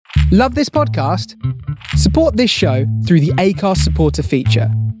Love this podcast? Support this show through the Acast supporter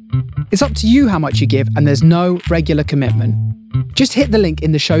feature. It's up to you how much you give, and there's no regular commitment. Just hit the link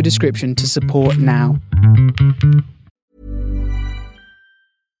in the show description to support now.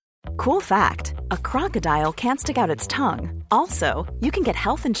 Cool fact, a crocodile can't stick out its tongue. Also, you can get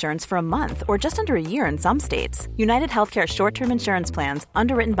health insurance for a month or just under a year in some states. United Healthcare short-term insurance plans,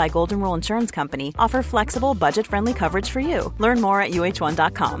 underwritten by Golden Rule Insurance Company, offer flexible, budget-friendly coverage for you. Learn more at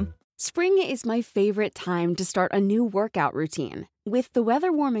uh1.com. Spring is my favorite time to start a new workout routine. With the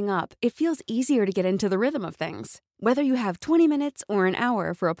weather warming up, it feels easier to get into the rhythm of things. Whether you have 20 minutes or an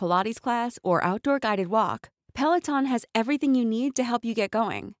hour for a Pilates class or outdoor guided walk, Peloton has everything you need to help you get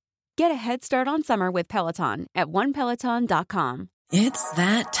going. Get a head start on summer with Peloton at onepeloton.com. It's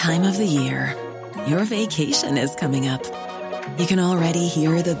that time of the year. Your vacation is coming up. You can already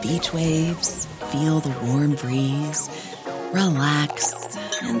hear the beach waves, feel the warm breeze, relax,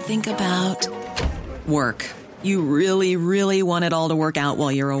 and think about work. You really, really want it all to work out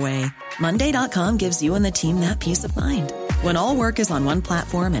while you're away. Monday.com gives you and the team that peace of mind. When all work is on one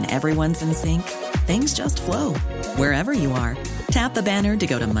platform and everyone's in sync, things just flow. Wherever you are, tap the banner to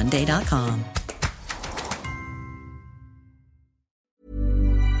go to Monday.com.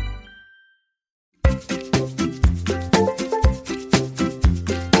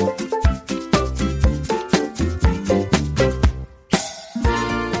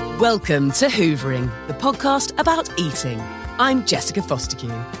 Welcome to Hoovering, the podcast about eating. I'm Jessica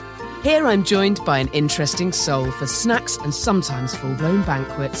Fosterkew. Here I'm joined by an interesting soul for snacks and sometimes full-blown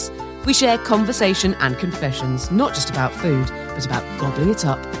banquets. We share conversation and confessions, not just about food, but about gobbling it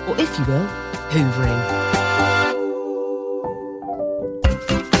up, or if you will, hoovering.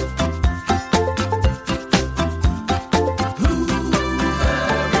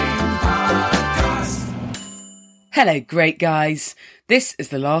 Hello, great guys. This is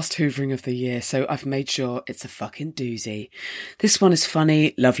the last hoovering of the year, so I've made sure it's a fucking doozy. This one is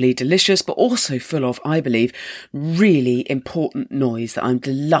funny, lovely, delicious, but also full of, I believe, really important noise that I'm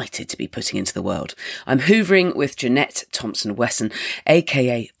delighted to be putting into the world. I'm hoovering with Jeanette Thompson-Wesson,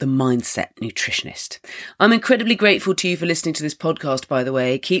 aka the Mindset Nutritionist. I'm incredibly grateful to you for listening to this podcast, by the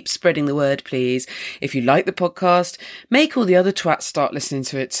way. Keep spreading the word, please. If you like the podcast, make all the other twats start listening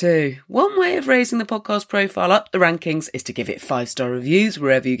to it too. One way of raising the podcast profile up the rankings is to give it 5-star reviews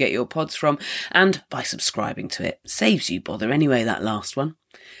wherever you get your pods from, and by subscribing to it. Saves you bother anyway, that last one.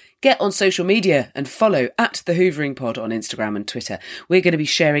 Get on social media and follow at The Hoovering Pod on Instagram and Twitter. We're going to be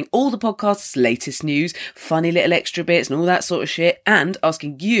sharing all the podcast's latest news, funny little extra bits and all that sort of shit, and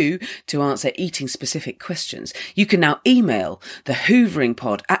asking you to answer eating-specific questions. You can now email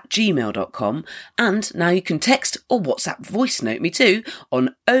thehooveringpod@gmail.com, and now you can text or WhatsApp voice note me too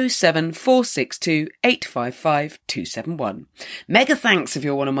on 07462 855 271. Mega thanks if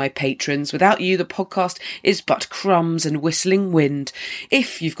you're one of my patrons. Without you, the podcast is but crumbs and whistling wind.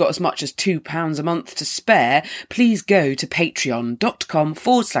 If you've got as much as £2 a month to spare, please go to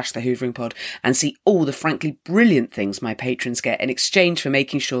patreon.com/The Hoovering Pod and see all the frankly brilliant things my patrons get in exchange for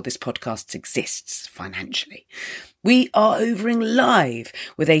making sure this podcast exists financially. We are hoovering live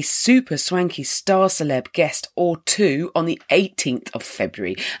with a super swanky star celeb guest or two on the 18th of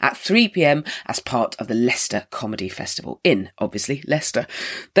February at 3 p.m. as part of the Leicester Comedy Festival in, obviously, Leicester.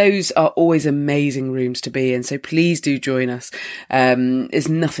 Those are always amazing rooms to be in, so please do join us. There's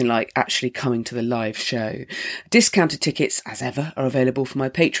nothing like actually coming to the live show. Discounted tickets, as ever, are available for my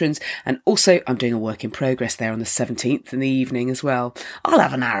patrons, and also I'm doing a work in progress there on the 17th in the evening as well. I'll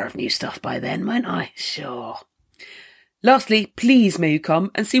have an hour of new stuff by then, won't I? Sure. Lastly, please may you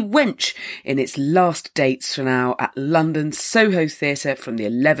come and see Wench in its last dates for now at London's Soho Theatre from the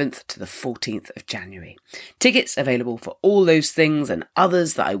 11th to the 14th of January. Tickets available for all those things and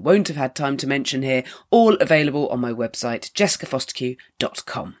others that I won't have had time to mention here, all available on my website,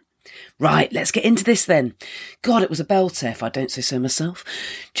 jessicafosterkew.com. Right, let's get into this then. God, it was a belter, if I don't say so myself.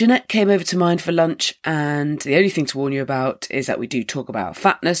 Jeanette came over to mine for lunch, and the only thing to warn you about is that we do talk about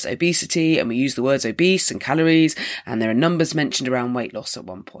fatness, obesity, and we use the words obese and calories, and there are numbers mentioned around weight loss at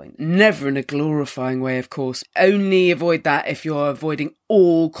one point. Never in a glorifying way, of course. Only avoid that if you're avoiding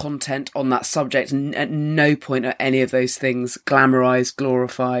all content on that subject, and at no point are any of those things glamorized,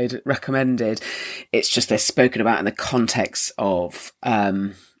 glorified, recommended. It's just they're spoken about in the context of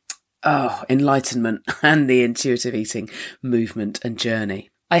enlightenment and the intuitive eating movement and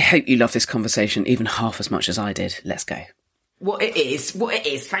journey. I hope you love this conversation even half as much as I did. Let's go. What it is,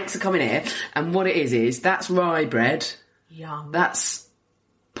 thanks for coming here. And what it is that's rye bread. Yum. That's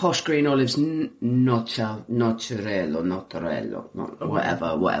posh green olives, nocciolino,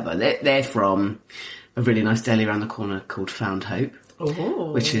 whatever. They're from a really nice deli around the corner called Found Hope.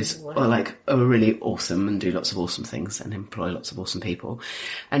 which is like really awesome and do lots of awesome things and employ lots of awesome people.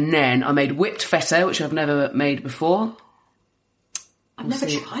 And then I made whipped feta, which I've never made before. I've never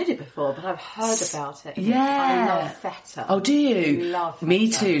tried it before, but I've heard about it. Yeah. I love feta. Oh, do you? I love feta. Me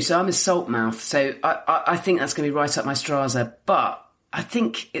too. So I'm a salt mouth. So I think that's going to be right up my Strasza. But I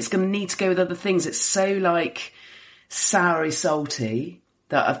think it's going to need to go with other things. It's so like soury salty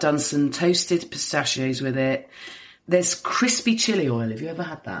that I've done some toasted pistachios with it. There's crispy chili oil. Have you ever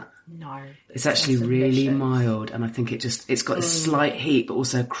had that? No. It's actually really mild. And I think it's got a slight heat, but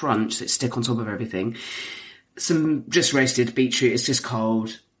also a crunch that stick on top of everything. Some just roasted beetroot. It's just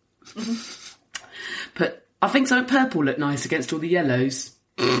cold. But I think something purple looked nice against all the yellows.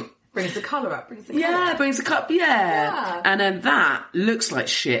 Brings the colour up. Brings the cup. Yeah. And that looks like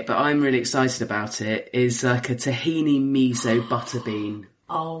shit, but I'm really excited about it. Is like a tahini miso butterbean.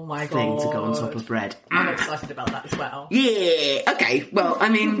 Oh my god! Thing to go on top of bread. I'm excited about that as well. Yeah. Okay. Well, I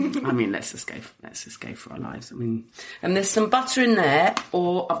mean, let's just go for our lives. I mean, and there's some butter in there,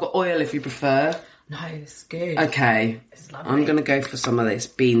 or I've got oil if you prefer. No, it's good. Okay. It's lovely. I'm going to go for some of this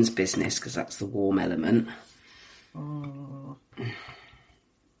beans business because that's the warm element.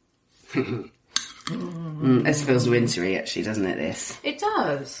 This feels wintry, actually, doesn't it? This. It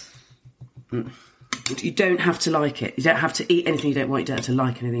does. You don't have to like it. You don't have to eat anything you don't want. You don't have to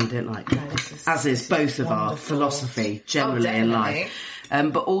like anything you don't like. No, as is both of our philosophy generally in life.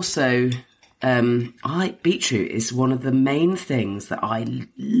 But also, beetroot is one of the main things that I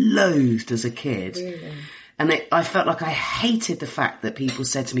loathed as a kid. Really? And I felt like I hated the fact that people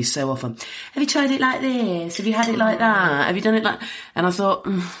said to me so often, have you tried it like this? Have you had it like that? Have you done it like... And I thought,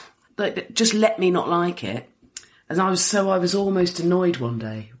 just let me not like it. And I was almost annoyed one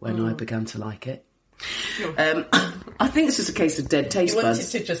day when I began to like it. I think it's just a case of dead taste buds. You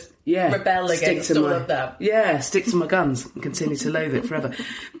wanted to just rebel against all of that. Yeah, stick to my guns and continue to loathe it forever.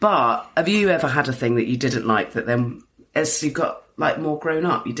 But have you ever had a thing that you didn't like that then, as you got like more grown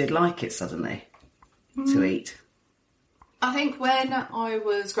up, you did like it suddenly to eat? I think when I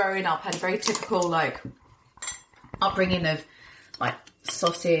was growing up, I had a very typical like upbringing of like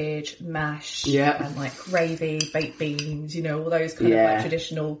sausage, mash, and like gravy, baked beans, all those kind of like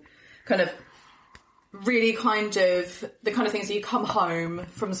traditional kind of really kind of the kind of things that you come home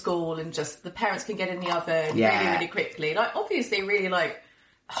from school and just the parents can get in the oven really, really quickly. Like obviously really like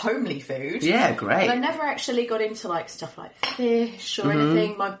homely food. Yeah, great. But I never actually got into like stuff like fish or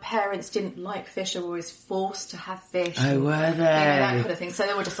anything. My parents didn't like fish. They were always forced to have fish. Oh, were they? That kind of thing. So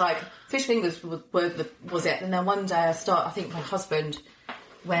they were just like, fish fingers was it. And then one day I think my husband,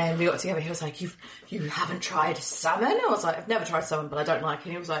 when we got together, he was like, you haven't tried salmon? I was like, I've never tried salmon, but I don't like it.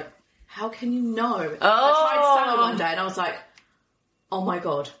 And he was like, how can you know? I tried salmon one day and I was like, oh my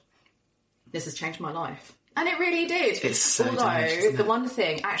God, this has changed my life. And it really did. It's so Although, the one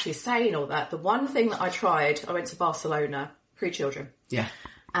thing, actually saying all that, the one thing that I tried, I went to Barcelona, pre-children. Yeah.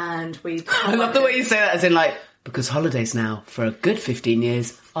 And we... I love the way you say that, as in like, because holidays now, for a good 15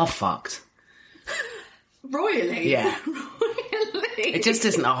 years, are fucked. Royally? Yeah. Royally? It just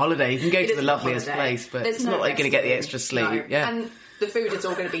isn't a holiday. You can go to the loveliest place, but it's not like you're going to get the extra sleep. No. Yeah. And the food is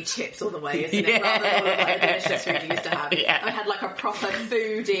all going to be chips all the way, isn't it? Rather than all the like, delicious food you used to have. Yeah. I had like a proper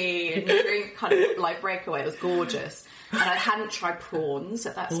foodie and drink kind of like breakaway. It was gorgeous. And I hadn't tried prawns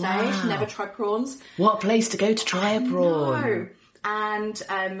at that stage. Wow. Never tried prawns. What a place to go to try a prawn. No. And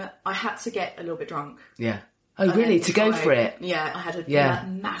I had to get a little bit drunk. Yeah. Oh, really? To go for it? Yeah, I had a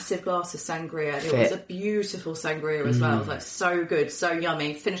massive glass of sangria. It was a beautiful sangria as well. It was like so good, so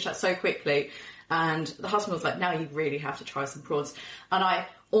yummy. Finished that so quickly. And the husband was like, now you really have to try some prawns. And I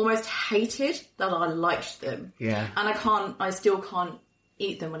almost hated that I liked them. Yeah. And I still can't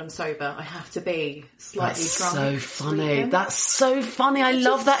eat them when I'm sober. I have to be slightly drunk. That's so funny. That's so funny. I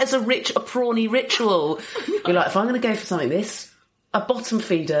love that as a prawny ritual. You're like, if I'm going to go for something a bottom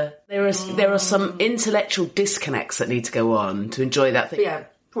feeder, there are some intellectual disconnects that need to go on to enjoy that thing. But yeah,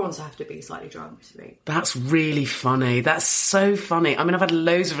 prawns have to be slightly drunk to me. That's really funny. That's so funny. I mean, I've had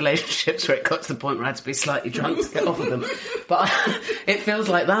loads of relationships where it got to the point where I had to be slightly drunk to get off of them. But it feels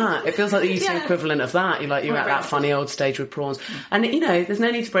like that. It feels like the eating equivalent of that. You're at that funny old stage with prawns. And, there's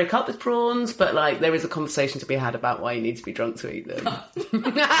no need to break up with prawns, but, like, there is a conversation to be had about why you need to be drunk to eat them. Oh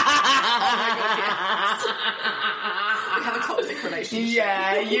my God, yes. We have a toxic relationship.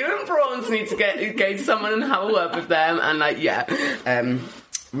 Yeah, you and prawns need to go to someone and have a word with them. And, like,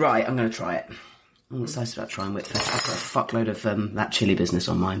 right, I'm going to try it. I'm excited about trying Whitford. I've got a fuckload of that chili business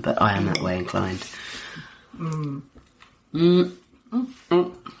on mine, but I am that way inclined.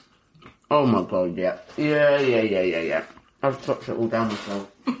 Oh my God, yeah. Yeah. I've sucked it all down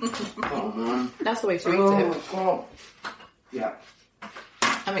myself. That's the way to eat it. God. Yeah.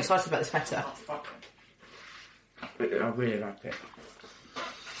 I'm excited about this feta. I really like it.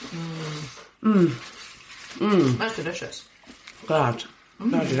 That's delicious. Glad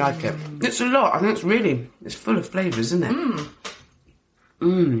you like it. It's a lot. I think it's full of flavours, isn't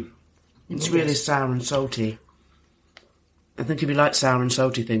it? It's really sour and salty. I think if you like sour and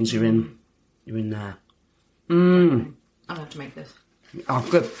salty things, you're in there. I'll have to make this. Oh,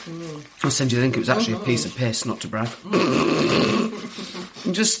 good. I'll send you the link. It was actually a piece of piss, not to brag.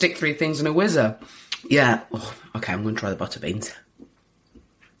 You just stick 3 things in a whizzer. Yeah. Oh, okay, I'm going to try the butter beans.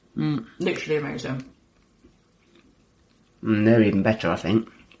 Literally amazing. They're even better, I think.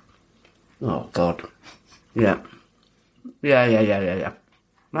 Oh, God. Yeah. Yeah.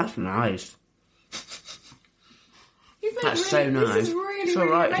 That's nice. That's so nice. This is really, it's really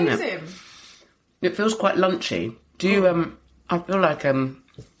all right, amazing. isn't it? It feels quite lunchy. Do you, I feel like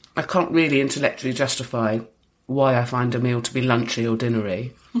I can't really intellectually justify why I find a meal to be lunchy or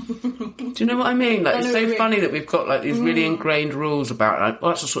dinnery. Do you know what I mean? Like, it's so funny that we've got like these really ingrained rules about like,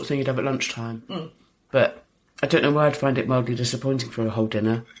 well, that's the sort of thing you'd have at lunchtime. But I don't know why I'd find it mildly disappointing for a whole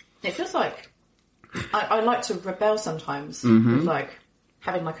dinner. It feels like I like to rebel sometimes with like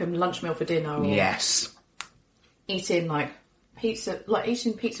having like a lunch meal for dinner or eating like pizza, like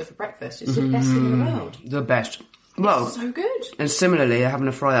eating pizza for breakfast. It's the best thing in the world. The best. Well, it's so good. And similarly, having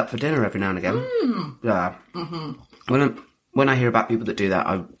a fry up for dinner every now and again. Yeah. When I hear about people that do that,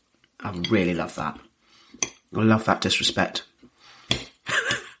 I really love that. I love that disrespect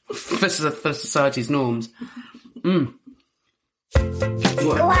for society's norms.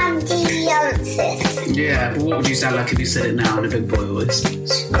 Grandioses. Yeah, what would you sound like if you said it now in a big boy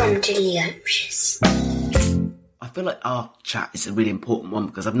voice? Grandioses. I feel like our chat is a really important one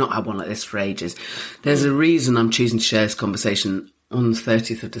because I've not had one like this for ages. There's a reason I'm choosing to share this conversation on the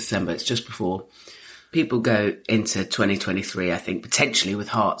 30th of December. It's just before people go into 2023, I think, potentially with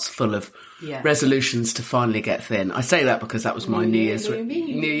hearts full of resolutions to finally get thin. I say that because that was my New Year's... New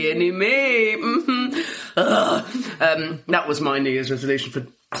Year, new me. That was my New Year's resolution for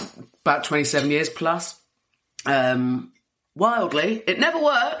about 27 years plus. Wildly, it never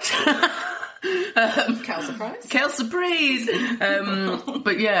worked. Kel surprise.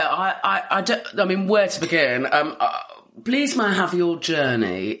 But yeah, I mean, where to begin? Please may I have your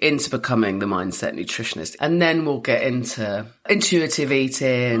journey into becoming the mindset nutritionist, and then we'll get into intuitive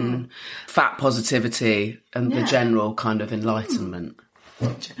eating, fat positivity, and the general kind of enlightenment.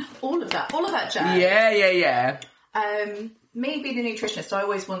 All of that jazz. Yeah. Me being a nutritionist, I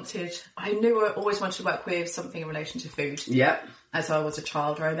always wanted to work with something in relation to food. Yep. As I was a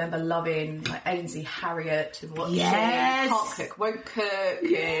child, I remember loving like Ainsley Harriott and watching Can't Cook, Won't Cook,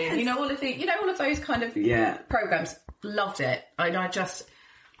 and all of those kind of programs. Loved it. I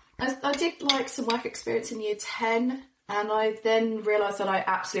did like some work experience in year 10, and I then realised that I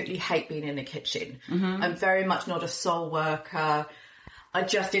absolutely hate being in the kitchen. I'm very much not a soul worker. I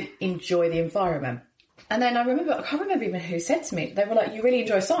just didn't enjoy the environment. And then I can't remember even who said to me, they were like, you really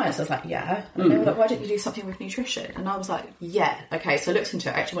enjoy science? I was like, yeah. And they were like, why don't you do something with nutrition? And I was like, yeah. Okay, so I looked into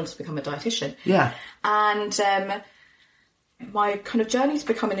it. I actually wanted to become a dietitian. Yeah. And my kind of journey to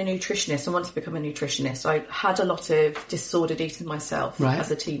becoming a nutritionist, I wanted to become a nutritionist. I had a lot of disordered eating myself as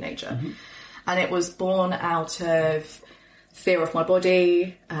a teenager. And it was born out of fear of my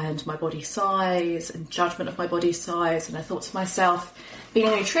body and my body size and judgment of my body size. And I thought to myself, being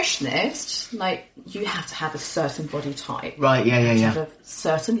a nutritionist, like, you have to have a certain body type. Right, yeah. Have a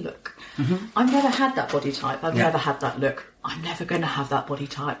certain look. I've never had that body type. I've never had that look. I'm never going to have that body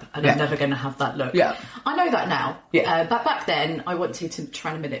type, and I'm never going to have that look. Yeah. I know that now. Yeah. But back then, I wanted to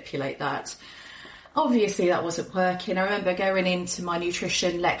try and manipulate that. Obviously, that wasn't working. I remember going into my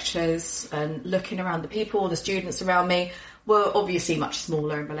nutrition lectures and looking around the people, the students around me were obviously much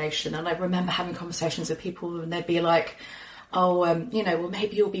smaller in relation. And I remember having conversations with people, and they'd be like, well,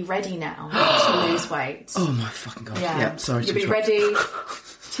 maybe you'll be ready now to lose weight. Oh, my fucking God. Yeah, sorry You'll be ready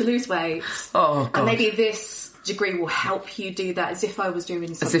to lose weight. Oh, God. And maybe this degree will help you do that, as if I was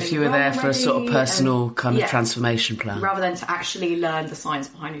doing something. As if you were there for a sort of personal kind of transformation plan. Rather than to actually learn the science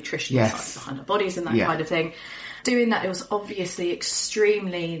behind nutrition, the science behind our bodies and that kind of thing. Doing that, it was obviously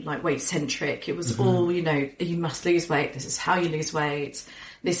extremely like weight-centric. It was all, you must lose weight. This is how you lose weight.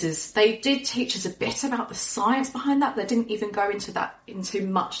 They did teach us a bit about the science behind that. They didn't even go into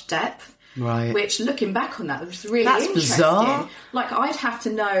much depth. Right. Which, looking back on that, was really interesting. Bizarre. Like, I'd have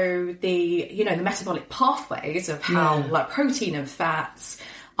to know the metabolic pathways of how, like, protein and fats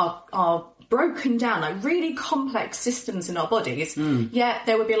are broken down, like, really complex systems in our bodies. Yet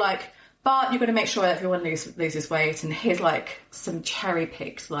they would be like, but you're going to make sure that everyone loses weight, and here's, like, some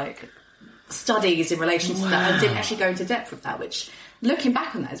cherry-picked, like, studies in relation to that and didn't actually go into depth with that, which, looking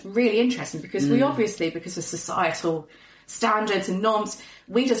back on that, is really interesting because we obviously, because of societal standards and norms,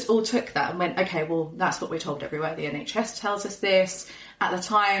 we just all took that and went, okay, well, that's what we're told everywhere. The NHS tells us this. At the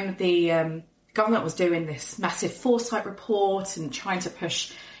time, the government was doing this massive foresight report and trying to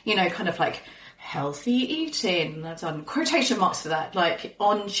push, you know, kind of like healthy eating. I've done quotation marks for that, like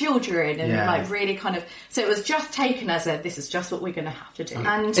on children and like really kind of, so it was just taken as this is just what we're going to have to do.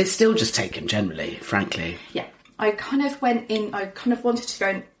 And it's still just taken generally, frankly. Yeah. I kind of wanted to go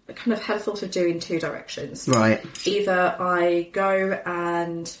and I kind of had a thought of doing two directions. Right. Either I go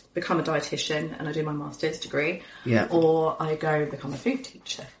and become a dietitian and I do my master's degree, yeah, or I go and become a food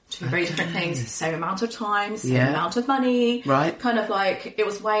teacher. Two very different things, same amount of time, same amount of money. Right. Kind of like, it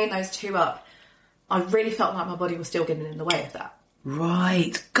was weighing those two up. I really felt like my body was still getting in the way of that.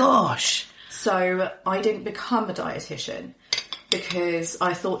 Right. Gosh. So I didn't become a dietitian because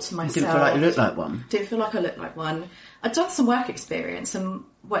I thought to myself... Didn't feel like you looked like one. Didn't feel like I looked like one. I'd done some work experience, and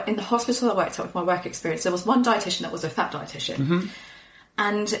in the hospital I worked at with my work experience, there was one dietitian that was a fat dietitian. Mm-hmm.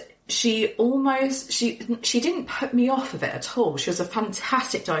 And she didn't put me off of it at all. She was a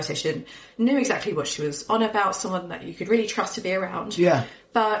fantastic dietitian, knew exactly what she was on about, someone that you could really trust to be around. Yeah.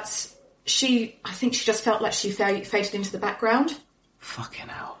 But I think she just felt like she faded into the background. Fucking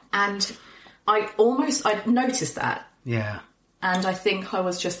hell. And I noticed that. Yeah. And I think I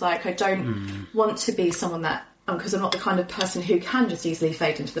was just like, I don't want to be someone that, because I'm not the kind of person who can just easily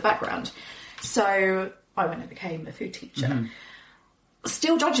fade into the background. So I went and became a food teacher. Mm-hmm.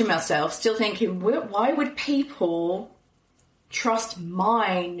 Still judging myself, still thinking, why would people trust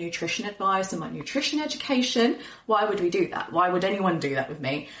my nutrition advice and my nutrition education? Why would we do that? Why would anyone do that with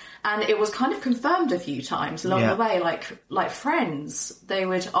me? And it was kind of confirmed a few times along the way, like friends, they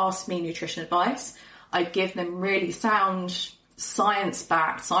would ask me nutrition advice. I'd give them really sound,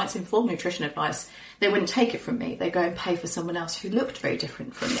 science-backed, science-informed nutrition advice. They wouldn't take it from me. They'd go and pay for someone else who looked very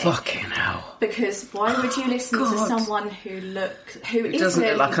different from me. Fucking hell. Because why would you listen to someone who doesn't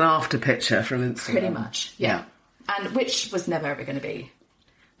look like an after picture from Instagram? Pretty much, yeah. And which was never ever going to be.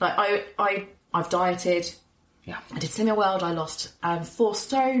 Like, I've dieted. Yeah. I did Slimming World. I lost 4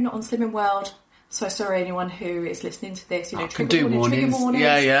 stone on Slimming World. So sorry, anyone who is listening to this, trigger warnings.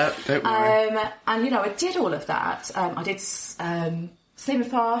 Yeah, don't worry. And, I did all of that. I did Slim and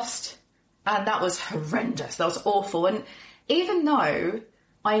Fast, and that was horrendous. That was awful. And even though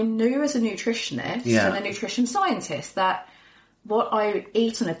I knew as a nutritionist and a nutrition scientist that what I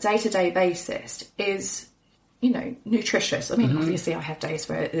eat on a day-to-day basis is, nutritious. I mean, obviously I have days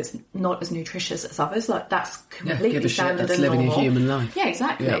where it's not as nutritious as others. Like, that's completely standard that's and living normal. a human life. Yeah,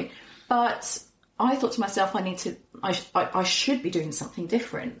 exactly. Yeah. But I thought to myself, I should be doing something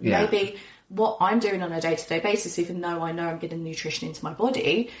different. Yeah. Maybe what I'm doing on a day-to-day basis, even though I know I'm getting nutrition into my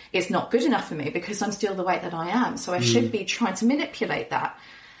body, is not good enough for me because I'm still the weight that I am. So I should be trying to manipulate that.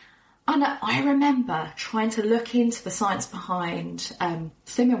 And I remember trying to look into the science behind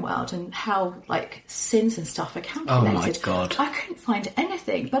Slimming World and how, sins and stuff are calculated. Oh, my God. I couldn't find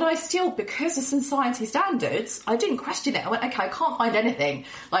anything. But I still, because of society standards, I didn't question it. I went, okay, I can't find anything.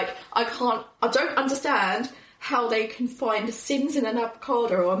 I don't understand how they can find sins in an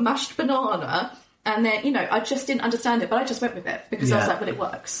avocado or a mashed banana. And then, I just didn't understand it. But I just went with it because I was like, well, it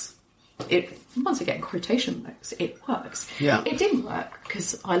works. Once again, quotation marks, it works. Yeah. It didn't work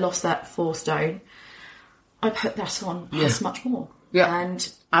because I lost that 4 stone. I put that on much more. Yeah. And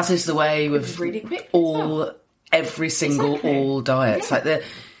as is the way with really quick every single diets. Yeah.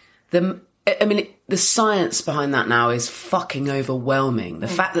 The science behind that now is fucking overwhelming. The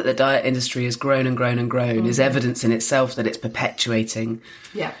fact that the diet industry has grown and grown and grown is evidence in itself that it's perpetuating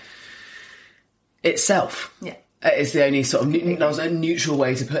itself. Yeah. It's the only sort of that was a neutral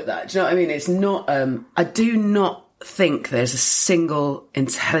way to put that. Do you know what I mean? It's not. I do not think there's a single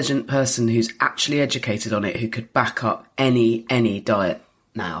intelligent person who's actually educated on it who could back up any diet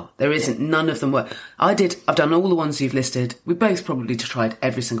now. There isn't. None of them work. I've done all the ones you've listed. We both probably tried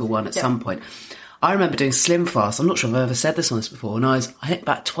every single one at some point. I remember doing Slim Fast. I'm not sure if I've ever said this on this before. And I hit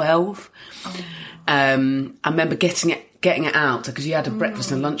about 12. I remember getting it out, because you had a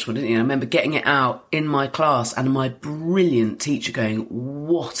breakfast and lunch one, didn't you? I remember getting it out in my class and my brilliant teacher going,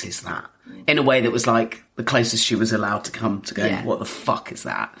 what is that? In a way that was like the closest she was allowed to come to going, what the fuck is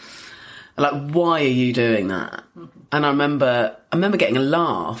that? Like, why are you doing that? And I remember getting a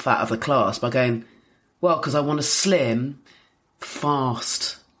laugh out of the class by going, well, because I want to slim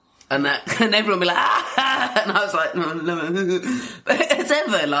fast. And everyone would be like, ah! And I was like, no. But it's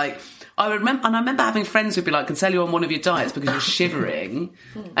ever like, I remember having friends who'd be like, can tell you on one of your diets because you're shivering.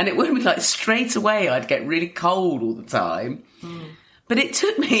 And it would be like straight away I'd get really cold all the time. But it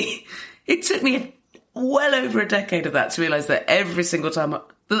took me it took me well over a decade of that to realise that every single time, that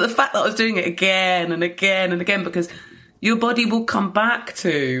the fact that I was doing it again and again and again, because your body will come back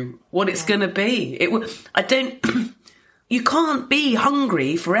to what it's going to be. You can't be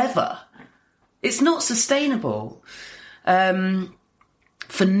hungry forever. It's not sustainable.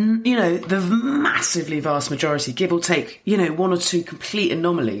 For, the massively vast majority, give or take, one or two complete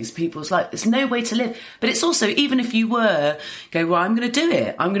anomalies, people's like, there's no way to live. But it's also, even if you were, I'm going to do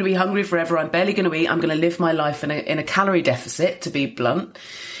it. I'm going to be hungry forever. I'm barely going to eat. I'm going to live my life in a calorie deficit, to be blunt.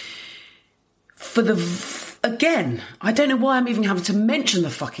 Again, I don't know why I'm even having to mention the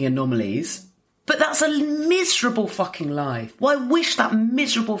fucking anomalies, but that's a miserable fucking life. Well, I wish that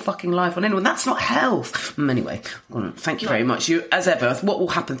miserable fucking life on anyone. That's not health. Anyway, thank you very much. You, as ever, what will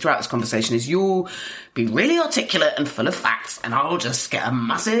happen throughout this conversation is you'll be really articulate and full of facts, and I'll just get a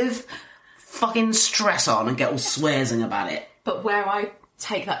massive fucking stress on and get all swearsing about it. But where I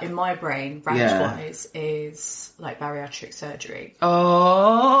take that in my brain, branch-wise, is like bariatric surgery.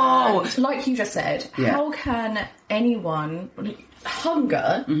 Oh! And like you just said, how can anyone...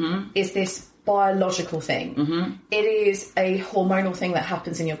 Hunger is this biological thing. It is a hormonal thing that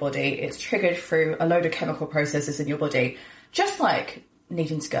happens in your body. It's triggered through a load of chemical processes in your body. Just like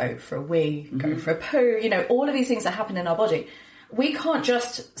needing to go for a wee, go for a poo, all of these things that happen in our body. We can't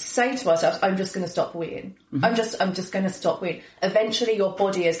just say to ourselves, I'm just going to stop weeing. I'm just going to stop weeing. Eventually your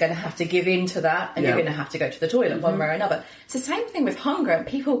body is going to have to give in to that, and you're going to have to go to the toilet one way or another. It's the same thing with hunger, and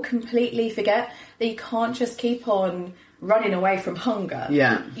people completely forget that you can't just keep on running away from hunger.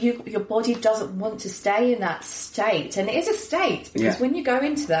 Yeah. Your body doesn't want to stay in that state. And it is a state, because when you go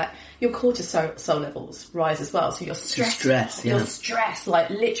into that, your cortisol levels rise as well. So your stress like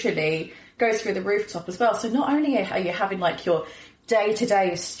literally goes through the rooftop as well. So not only are you having like your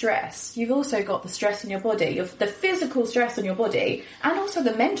day-to-day stress, you've also got the stress in your body, the physical stress on your body, and also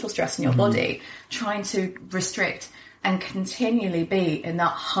the mental stress in your body, trying to restrict and continually be in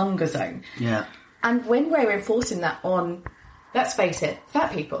that hunger zone. Yeah. And when we're enforcing that on, let's face it,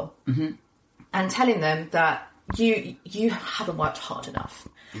 fat people, and telling them that you haven't worked hard enough,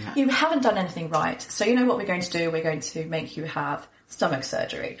 you haven't done anything right, so you know what we're going to do? We're going to make you have stomach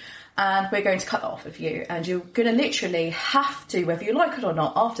surgery, and we're going to cut that off of you, and you're going to literally have to, whether you like it or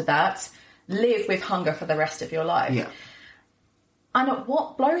not, after that, live with hunger for the rest of your life. Yeah. And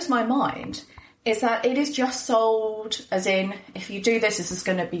what blows my mind is that it is just sold as in, if you do this, this is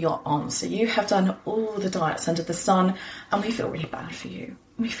going to be your answer. You have done all the diets under the sun, and we feel really bad for you.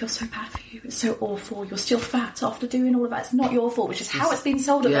 We feel so bad for you. It's so awful. You're still fat after doing all of that. It's not your fault, which is how it's been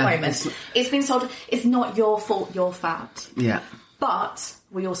sold at the moment. It's been sold, it's not your fault, you're fat. Yeah. But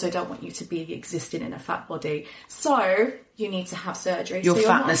we also don't want you to be existing in a fat body. So you need to have surgery. Your so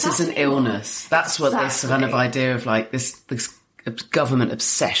fatness is an illness. That's what this kind of idea of like this government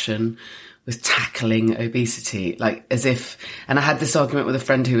obsession with tackling obesity, like as if, and I had this argument with a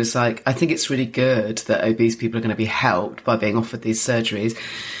friend who was like, I think it's really good that obese people are going to be helped by being offered these surgeries.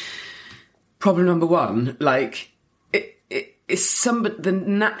 Problem number one, like, it's somebody's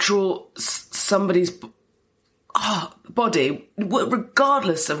body,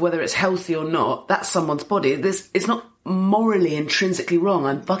 regardless of whether it's healthy or not, that's someone's body. It's not morally intrinsically wrong.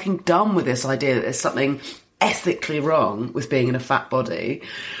 I'm fucking done with this idea that there's something ethically wrong with being in a fat body.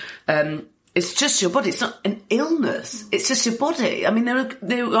 It's just your body. It's not an illness. It's just your body. I mean, there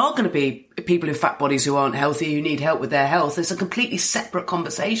are going to be people in fat bodies who aren't healthy, who need help with their health. It's a completely separate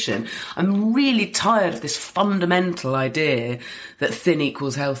conversation. I'm really tired of this fundamental idea that thin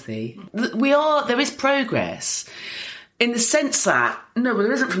equals healthy. There is progress in the sense that, no, well,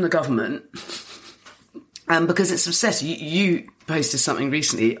 there isn't from the government. Because it's obsessed. You posted something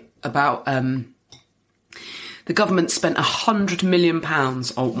recently about, the government spent £100 million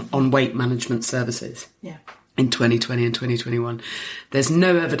on weight management services in 2020 and 2021. There's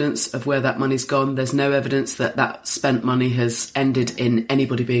no evidence of where that money's gone. There's no evidence that spent money has ended in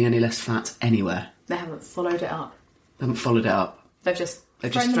anybody being any less fat anywhere. They haven't followed it up. They've just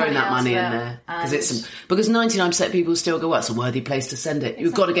thrown that money in there. Because 99% of people still go, well, it's a worthy place to send it.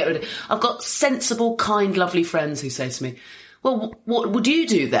 You've got to get rid of it. I've got sensible, kind, lovely friends who say to me, well, what would you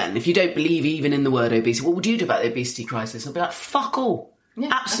do then if you don't believe even in the word obesity? What would you do about the obesity crisis? I'll be like, fuck all. Yeah,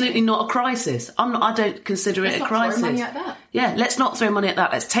 absolutely not a crisis. I don't consider it a crisis. Let's not throw money at that. Yeah, let's not throw money at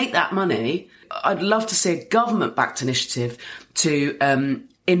that. Let's take that money. I'd love to see a government-backed initiative to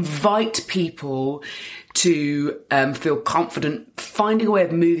invite people to feel confident finding a way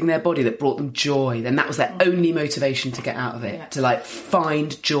of moving their body that brought them joy. Then that was their only motivation to get out of it, to like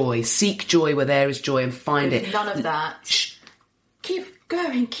find joy, seek joy where there is joy and find it. None of that.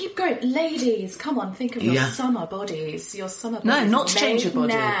 going, keep going. Ladies, come on, think of your summer bodies. Your summer bodies. No, not to change your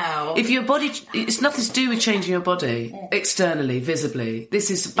body. Now. If your body, it's nothing to do with changing your body externally, visibly. This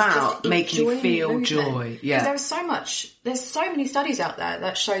is about making you feel joy. Yeah. There's so many studies out there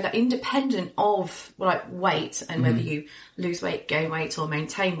that show that independent of like weight and whether you lose weight, gain weight or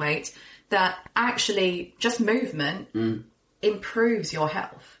maintain weight, that actually just movement improves your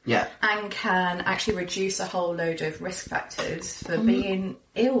health. Yeah. And can actually reduce a whole load of risk factors for being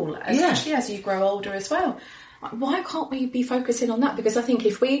ill, especially as you grow older as well. Why can't we be focusing on that? Because I think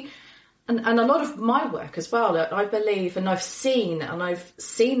if we, and a lot of my work as well, I believe, and I've seen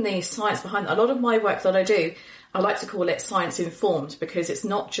the science behind it. A lot of my work that I do, I like to call it science informed, because it's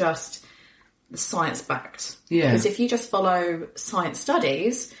not just science backed. Yeah. Because if you just follow science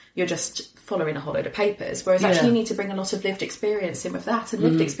studies, you're just following a whole load of papers, whereas actually you need to bring a lot of lived experience in with that, and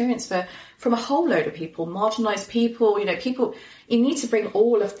lived experience from a whole load of people, marginalised people, you need to bring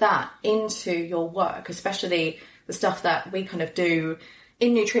all of that into your work, especially the stuff that we kind of do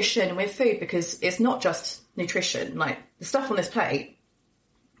in nutrition and with food, because it's not just nutrition. Like, the stuff on this plate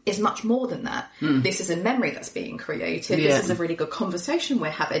is much more than that. This is a memory that's being created. This is a really good conversation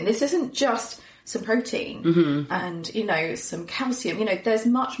we're having. This isn't just some protein and, some calcium. There's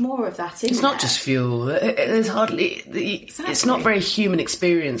much more of that in It's not just fuel. There's hardly... It's not very human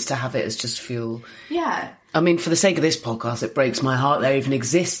experience to have it as just fuel. Yeah. I mean, for the sake of this podcast, it breaks my heart there even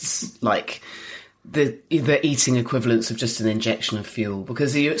exists, like, the eating equivalents of just an injection of fuel,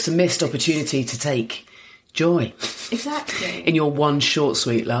 because it's a missed opportunity to take joy. Exactly. In your one short,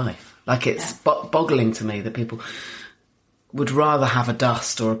 sweet life. Like, it's boggling to me that people would rather have a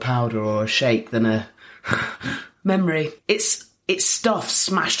dust or a powder or a shake than a memory. It's stuff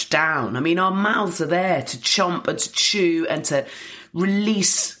smashed down. I mean, our mouths are there to chomp and to chew and to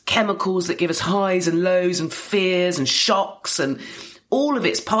release chemicals that give us highs and lows and fears and shocks, and all of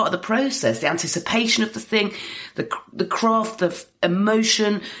it's part of the process, the anticipation of the thing, the craft of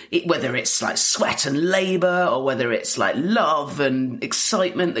emotion, whether it's like sweat and labour or whether it's like love and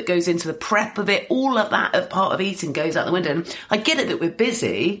excitement that goes into the prep of it, all of that as part of eating goes out the window. And I get it that we're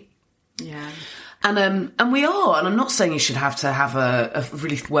busy. Yeah. And we are, and I'm not saying you should have to have a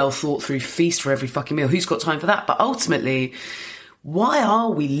really well thought through feast for every fucking meal. Who's got time for that? But ultimately, why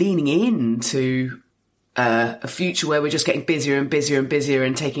are we leaning into a future where we're just getting busier and busier and busier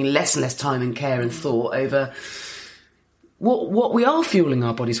and taking less and less time and care and thought over what we are fueling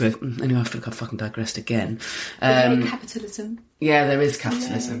our bodies with? Anyway, I feel like I've fucking digressed again. Yay, capitalism. Yeah, there is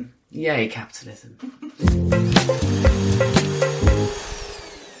capitalism. Yay, capitalism.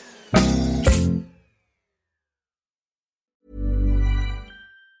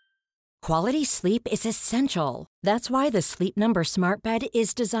 Quality sleep is essential. That's why the Sleep Number Smart Bed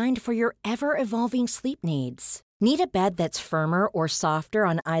is designed for your ever-evolving sleep needs. Need a bed that's firmer or softer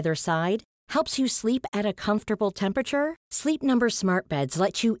on either side? Helps you sleep at a comfortable temperature? Sleep Number Smart Beds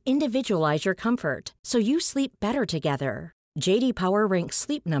let you individualize your comfort, so you sleep better together. J.D. Power ranks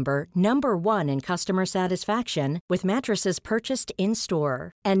Sleep Number number 1 in customer satisfaction with mattresses purchased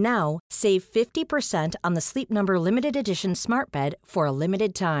in-store. And now, save 50% on the Sleep Number Limited Edition Smart Bed for a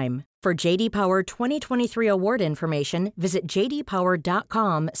limited time. For J.D. Power 2023 award information, visit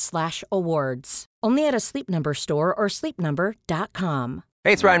jdpower.com/awards. Only at a Sleep Number store or sleepnumber.com.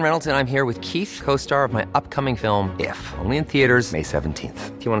 Hey, it's Ryan Reynolds, and I'm here with Keith, co-star of my upcoming film, If, only in theaters May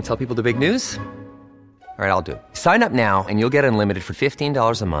 17th. Do you want to tell people the big news? All right, I'll do it. Sign up now and you'll get unlimited for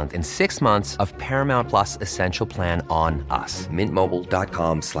 $15 a month and 6 months of Paramount Plus Essential Plan on us.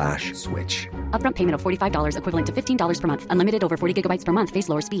 MintMobile.com/switch. Upfront payment of $45 equivalent to $15 per month. Unlimited over 40 gigabytes per month. Face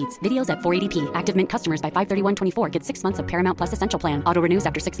lower speeds. Videos at 480p. Active Mint customers by 531.24 get 6 months of Paramount Plus Essential Plan. Auto renews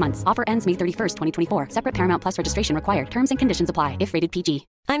after 6 months. Offer ends May 31st, 2024. Separate Paramount Plus registration required. Terms and conditions apply if rated PG.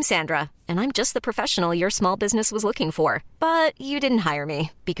 I'm Sandra, and I'm just the professional your small business was looking for. But you didn't hire me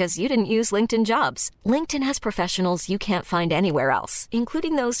because you didn't use LinkedIn Jobs. LinkedIn has professionals you can't find anywhere else,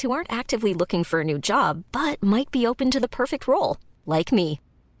 including those who aren't actively looking for a new job, but might be open to the perfect role, like me.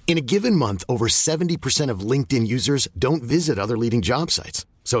 In a given month, over 70% of LinkedIn users don't visit other leading job sites.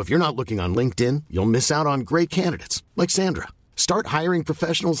 So if you're not looking on LinkedIn, you'll miss out on great candidates like Sandra. Start hiring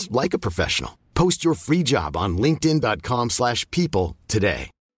professionals like a professional. Post your free job on linkedin.com/people today.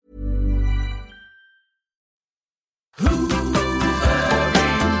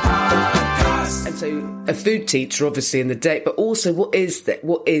 And so a food teacher, obviously, in the day, but also what is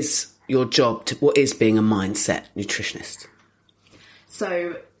your job? What is being a mindset nutritionist?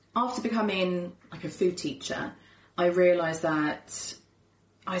 So after becoming like a food teacher, I realised that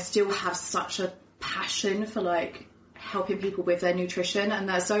I still have such a passion for like helping people with their nutrition, and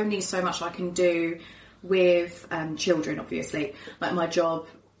there's only so much I can do with children, obviously. Like my job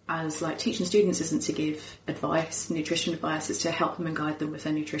as like teaching students isn't to give advice, nutrition advice, it's to help them and guide them with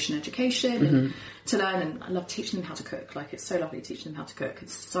their nutrition education and to learn. And I love teaching them how to cook. Like, it's so lovely teaching them how to cook.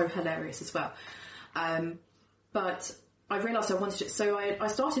 It's so hilarious as well. But I realised I wanted it, so I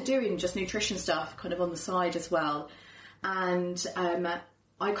started doing just nutrition stuff kind of on the side as well. And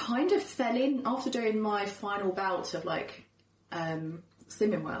I kind of fell in, after doing my final bout of like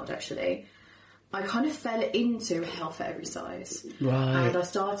Slimming World, actually, I kind of fell into health at every size. Right. And I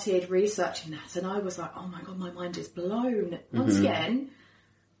started researching that, and I was like, oh my God, my mind is blown. Once again,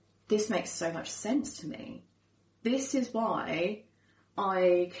 this makes so much sense to me. This is why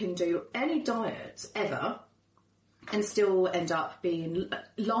I can do any diet ever and still end up being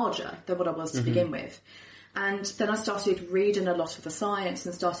larger than what I was to begin with. And then I started reading a lot of the science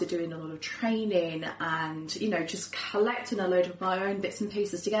and started doing a lot of training and, you know, just collecting a load of my own bits and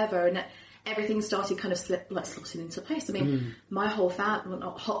pieces together, and everything started kind of slotting into place. I mean, my whole family,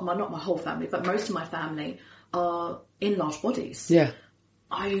 not my whole family, but most of my family are in large bodies. Yeah.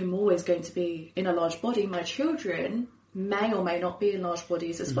 I am always going to be in a large body. My children may or may not be in large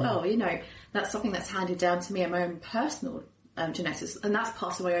bodies as well. You know, that's something that's handed down to me in my own personal genetics, and that's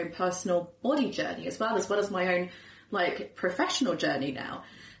part of my own personal body journey as well as my own like professional journey now.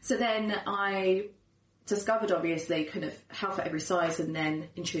 So then I discovered, obviously, kind of health at every size, and then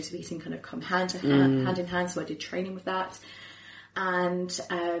intuitive eating kind of come hand in hand. So I did training with that, and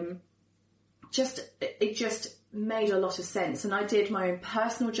it just made a lot of sense. And I did my own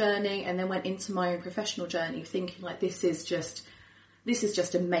personal journey, and then went into my own professional journey, thinking like, this is just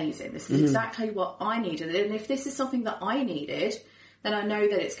amazing. This is exactly what I needed, and if this is something that I needed, then I know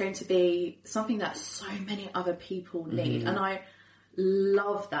that it's going to be something that so many other people need. And I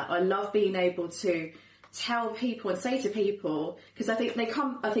love that. I love being able to tell people and say to people, because I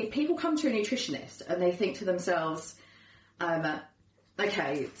think people come to a nutritionist and they think to themselves,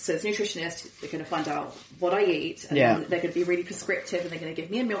 okay, so as a nutritionist, they're going to find out what I eat, and they're going to be really prescriptive, and they're going to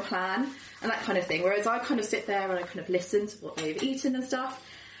give me a meal plan and that kind of thing. Whereas I kind of sit there and I kind of listen to what they've eaten and stuff,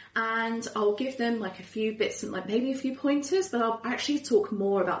 and I'll give them like a few bits and like maybe a few pointers, but I'll actually talk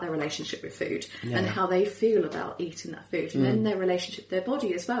more about their relationship with food and how they feel about eating that food, and then their relationship with their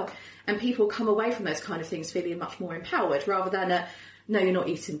body as well. And people come away from those kind of things feeling much more empowered, rather than no, you're not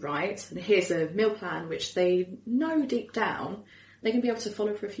eating right, and here's a meal plan which they know deep down they're going to be able to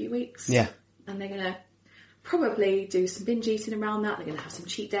follow for a few weeks. Yeah. And they're going to probably do some binge eating around that. They're going to have some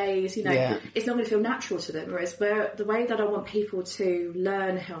cheat days, you know. It's not going to feel natural to them. Whereas the way that I want people to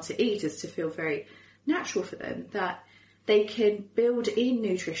learn how to eat is to feel very natural for them, that they can build in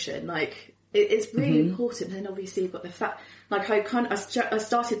nutrition. Like, it's really important. And obviously you've got the fat. Like, I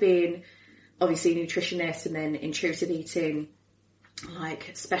started being, obviously, nutritionist, and then intuitive eating,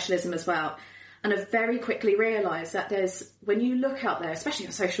 like, specialism as well. And I've very quickly realised that when you look out there, especially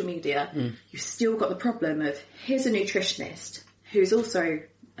on social media, you've still got the problem of, here's a nutritionist who's also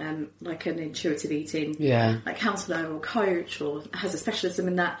like an intuitive eating like counsellor or coach, or has a specialism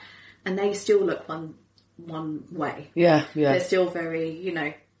in that, and they still look one way. They're still very, you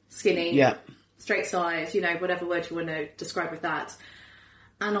know, skinny, straight size, you know, whatever word you want to describe with that.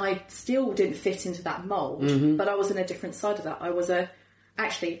 And I still didn't fit into that mould, but I was in a different side of that.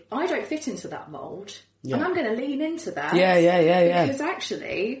 Actually, I don't fit into that mould, and I'm going to lean into that. Because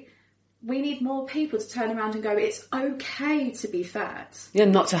actually, we need more people to turn around and go, it's okay to be fat. Yeah,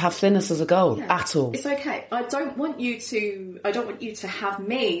 not to have thinness as a goal at all. It's okay. I don't want you to have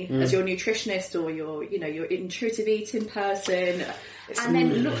me as your nutritionist or your intuitive eating person and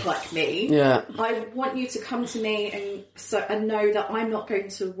then look like me. Yeah. I want you to come to me and know that I'm not going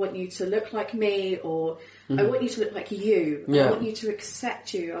to want you to look like me, or I want you to look like you. I want you to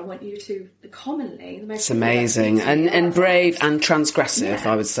accept you. I want you to commonly. It's amazing and brave and transgressive.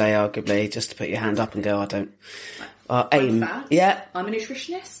 I would say, arguably, just to put your hand up and go, I don't aim. I'm a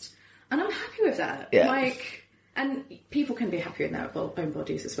nutritionist, and I'm happy with that. Yeah. And people can be happy in their own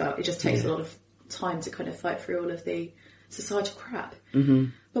bodies as well. It just takes a lot of time to kind of fight through all of the societal crap.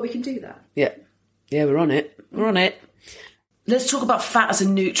 But we can do that. Yeah, we're on it. Let's talk about fat as a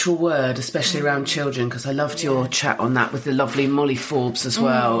neutral word, especially around children, because I loved your chat on that with the lovely Molly Forbes as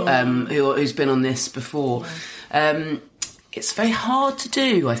well, who's been on this before. It's very hard to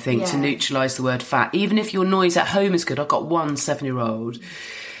do, I think, to neutralise the word fat, even if your noise at home is good. I've got one 7-year-old,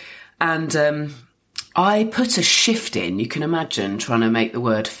 and I put a shift in. You can imagine trying to make the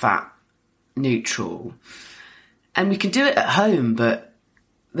word fat neutral. And we can do it at home, but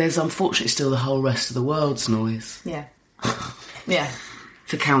there's unfortunately still the whole rest of the world's noise. Yeah.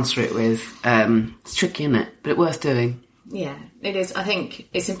 To counter it with. It's tricky, isn't it? But it's worth doing. Yeah, it is. I think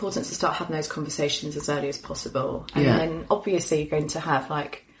it's important to start having those conversations as early as possible. And then obviously you're going to have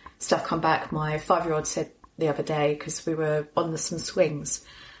like stuff come back. My 5-year-old said the other day, because we were on some swings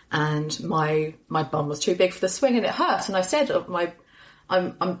and my bum was too big for the swing and it hurt. And I said,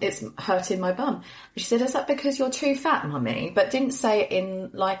 it's hurting my bum. And she said, is that because you're too fat, mummy? But didn't say it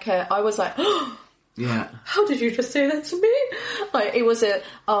in like I was like, oh, yeah. How did you just say that to me? Like, it was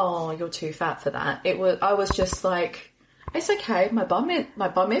you're too fat for that. I was just like, it's okay. My bum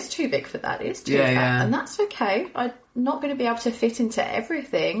is too big for that. It's too fat, and that's okay. I'm not going to be able to fit into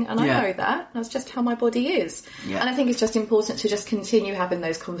everything, and I know that. That's just how my body is. Yeah. And I think it's just important to just continue having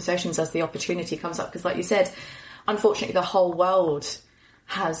those conversations as the opportunity comes up, because, like you said, unfortunately, the whole world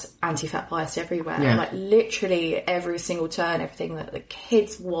has anti-fat bias everywhere. Like literally every single turn, everything that the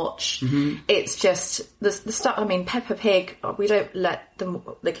kids watch, it's just the stuff. I mean, Peppa Pig, we don't let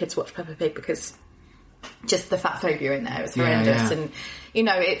the kids watch Peppa Pig because just the fat phobia in there is horrendous. And, you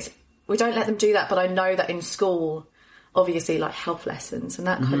know, we don't let them do that. But I know that in school, obviously, like health lessons and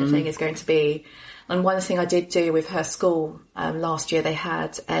that kind of thing is going to be. And one thing I did do with her school last year, they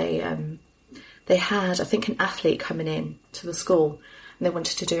had I think an athlete coming in to the school. They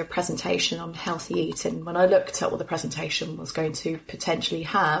wanted to do a presentation on healthy eating. When I looked at what the presentation was going to potentially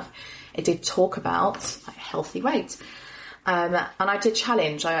have, it did talk about like, healthy weight. And I did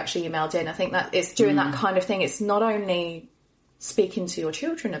challenge. I actually emailed in. I think that it's doing that kind of thing. It's not only speaking to your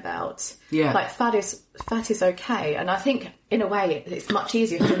children about, like fat is okay. And I think in a way it's much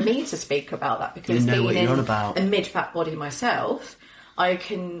easier for me to speak about that, because being in a mid-fat body myself, I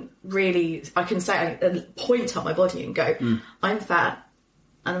can say, point at my body and go, I'm fat.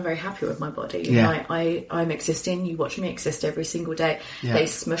 And I'm very happy with my body. Yeah. I'm existing. You watch me exist every single day. Yeah. They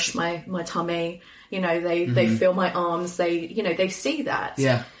smush my tummy. You know, they feel my arms. They see that.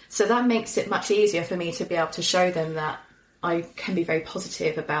 Yeah. So that makes it much easier for me to be able to show them that I can be very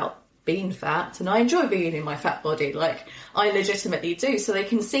positive about being fat, and I enjoy being in my fat body. Like, I legitimately do. So they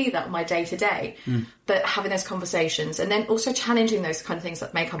can see that on my day to day. But having those conversations, and then also challenging those kind of things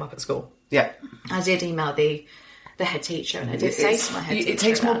that may come up at school. Yeah. I did email the head teacher, and I did say to my head teacher, it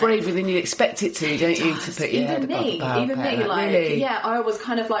takes more bravery than you expect it to, don't you, to put your head above the parapet. Even me, like, really? I was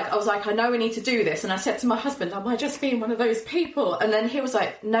kind of like, I know we need to do this, and I said to my husband, am I just being one of those people? And then he was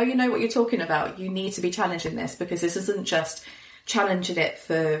like, no, you know what you're talking about. You need to be challenging this, because this isn't just challenging it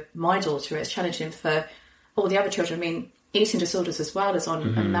for my daughter, it's challenging for all the other children. I mean, eating disorders as well is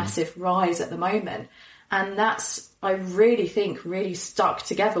on a massive rise at the moment, and that's, I really think, really stuck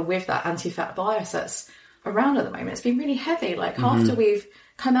together with that anti-fat bias that's around at the moment. It's been really heavy. Like after we've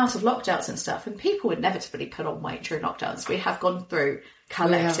come out of lockdowns and stuff, and people inevitably put on weight during lockdowns, we have gone through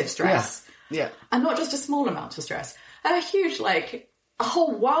collective stress. Yeah. And not just a small amount of stress, a huge, like, a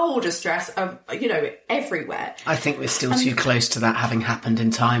whole world of stress, everywhere. I think we're still too close to that having happened in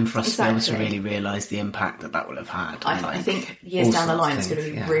time for us to be able to really realise the impact that will have had. I think years down the line it's going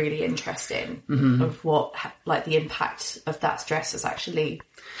to be really interesting of what, like, the impact of that stress has actually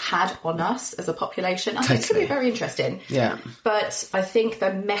had on us as a population. I think it's going to be very interesting. Yeah. But I think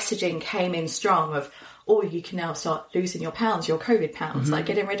the messaging came in strong of, you can now start losing your pounds, your COVID pounds, like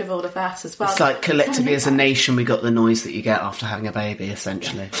getting rid of all of that as well. It's like collectively as a nation, we got the noise that you get after having a baby,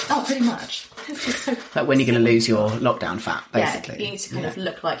 essentially. Oh, pretty much. It's just so like when you're going to lose your lockdown fat, basically. Yeah, you need to kind of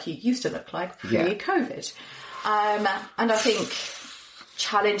look like you used to look like pre-COVID. And I think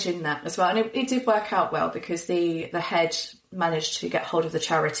challenging that as well. And it did work out well, because the head managed to get hold of the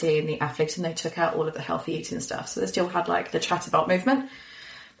charity and the athletes, and they took out all of the healthy eating stuff. So they still had, like, the chat about movement,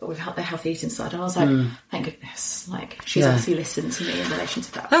 but without the healthy eating side. And I was like, thank goodness. Like, she's obviously listened to me in relation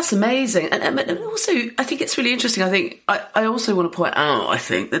to that. That's amazing. And also, I think it's really interesting. I think I also want to point out, I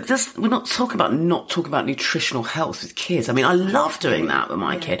think, that we're not talking about nutritional health with kids. I mean, I love doing that with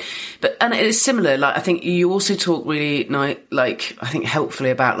my kid. And it is similar. Like, I think you also talk really, like, I think helpfully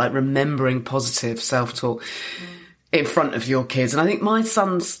about, like, remembering positive self-talk in front of your kids. And I think my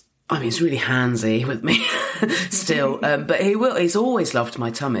son's, I mean, he's really handsy with me still, but he's always loved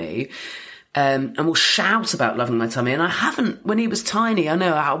my tummy, and will shout about loving my tummy. And I haven't, when he was tiny, I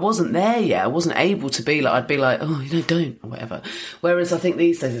know I wasn't there yet. I wasn't able to be like, I'd be like, oh, don't, or whatever. Whereas I think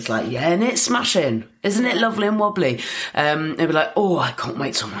these days it's like, yeah, and it's smashing. Isn't it lovely and wobbly? They'd be like, oh, I can't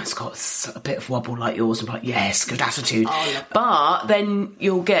wait till mine's got a bit of wobble like yours. And be like, yes, good attitude. But then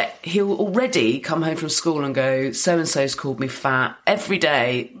he'll already come home from school and go, so-and-so's called me fat every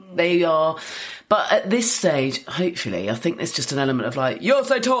day. They are, but at this stage, hopefully, I think there's just an element of like, you're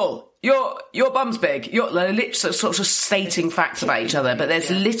so tall, your bum's big, you're literally sort of stating facts about each other, but there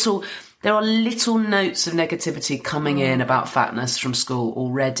are little notes of negativity coming in about fatness from school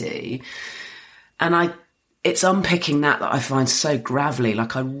already. And it's unpicking that I find so gravelly.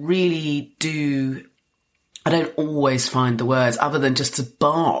 Like, I really do... I don't always find the words other than just to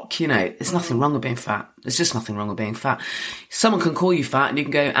bark, you know. There's nothing wrong with being fat. There's just nothing wrong with being fat. Someone can call you fat and you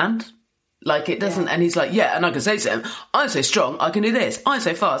can go, and? Like, it doesn't... Yeah. And he's like, yeah, and I can say to him, I'm so strong, I can do this. I'm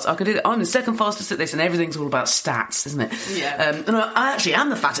so fast, I can do that. I'm the second fastest at this, and everything's all about stats, isn't it? Yeah. And I actually am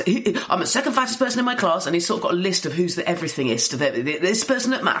the fattest. I'm the second fattest person in my class, and he's sort of got a list of who's the everythingist of it. This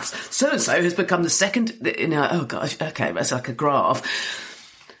person at maths, so-and-so has become the second... You know, oh, gosh, okay, that's like a graph.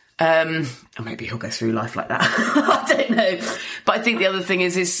 Or maybe he'll go through life like that. I don't know. But I think the other thing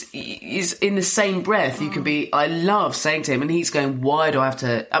is in the same breath, you can be... I love saying to him, and he's going, why do I have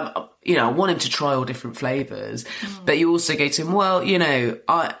to... you know, I want him to try all different flavours. But you also go to him, well, you know,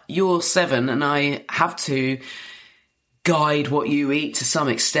 you're 7 and I have to guide what you eat to some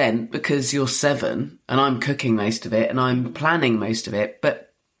extent because you're 7 and I'm cooking most of it and I'm planning most of it.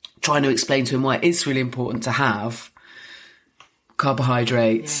 But trying to explain to him why it is really important to have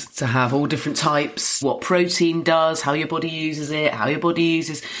carbohydrates, to have all different types, what protein does, how your body uses it, how your body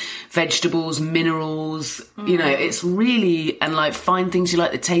uses vegetables, minerals, you know, it's really, and like find things you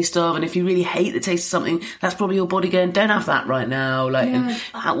like the taste of, and if you really hate the taste of something, that's probably your body going, don't have that right now, like, and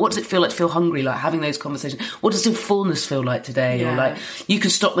what does it feel like to feel hungry, like having those conversations, what does the fullness feel like today, or like, you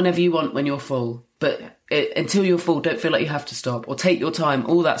can stop whenever you want when you're full, but until you're full, don't feel like you have to stop, or take your time,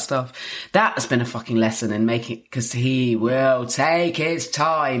 all that stuff. That has been a fucking lesson in making, because he will take his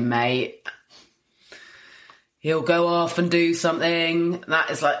time, mate. He'll go off and do something.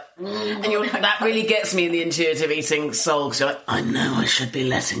 That is like... And you're like, that really gets me in the intuitive eating soul, because you're like, I know I should be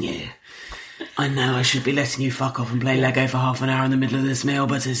letting you. I know I should be letting you fuck off and play Lego for half an hour in the middle of this meal,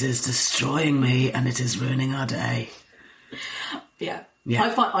 but it is destroying me and it is ruining our day. Yeah.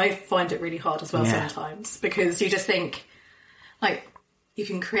 I find it really hard as well sometimes, because you just think, like, you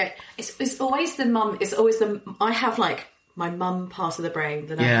can create... It's always the mum... It's always the... I have, like... my mum part of the brain,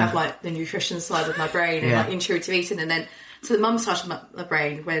 then I have like the nutrition side of my brain and like intuitive eating, and then so the mum side of my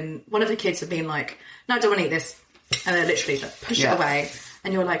brain, when one of the kids have been like, no, I don't want to eat this, and they literally like, push it away,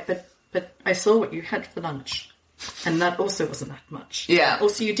 and you're like, but I saw what you had for lunch, and that also wasn't that much.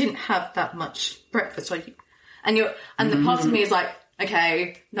 Also, you didn't have that much breakfast, so the part of me is like,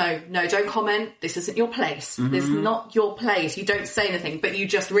 okay, no, don't comment, this isn't your place, this is not your place, you don't say anything, but you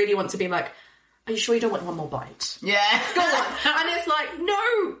just really want to be like, are you sure you don't want one more bite? Yeah. Go on. And it's like, no,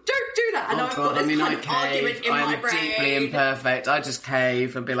 don't do that. And I've got this kind of argument in my brain. I'm deeply imperfect. I just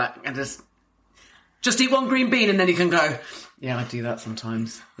cave and be like, and just eat one green bean and then you can go, yeah, I do that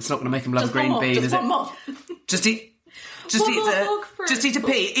sometimes. It's not going to make him love green bean, is it? Just eat a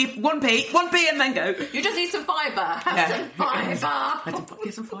pea. Eat one pea and then go. You just eat some fibre. Have some fibre.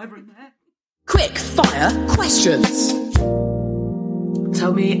 Get some fibre in there. Quick fire questions.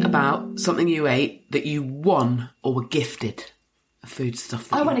 Tell me about something you ate that you won or were gifted. A food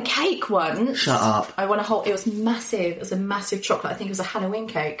stuff. I won a cake once. Shut up. I won a whole... It was massive. It was a massive chocolate. I think it was a Halloween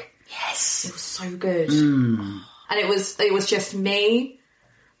cake. Yes. It was so good. And it was just me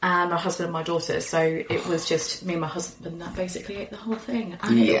and my husband and my daughter. So it was just me and my husband that basically ate the whole thing.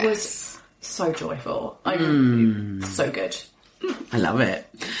 And it was so joyful. So good. I love it.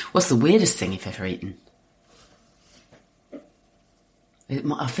 What's the weirdest thing you've ever eaten?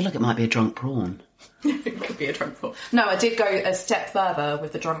 I feel like it might be a drunk prawn. It could be a drunk prawn. No, I did go a step further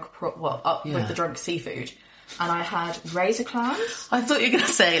with the drunk with the drunk seafood. And I had razor clams. I thought you were going to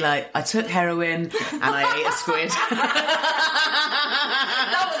say, like, I took heroin and I ate a squid.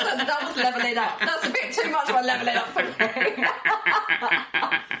 that was levelling up. That's a bit too much of a levelling up for me.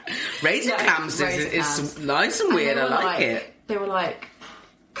 Razor clams is nice and weird. I like it. They were like...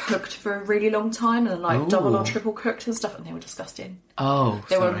 cooked for a really long time and like double or triple cooked and stuff, and they were disgusting. They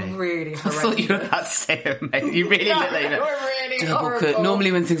were really horrendous. I thought you were about to say it, mate. You really look like that. They were really double horrible. Cooked.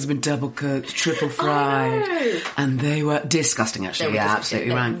 Normally when things have been double cooked, triple fried, and they were disgusting actually.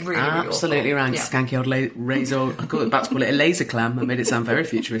 Absolutely rank. Really absolutely rank. Skanky old razor. I was about to call it a laser clam. I made it sound very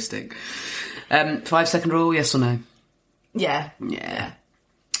futuristic. 5-second rule, yes or no? Yeah.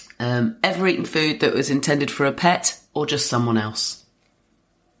 Ever eaten food that was intended for a pet or just someone else?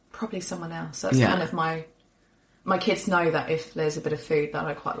 Probably someone else. That's kind of my kids know that if there's a bit of food that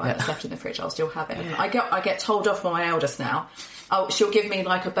I quite like that's left in the fridge, I'll still have it. I get told off by my eldest now. She'll give me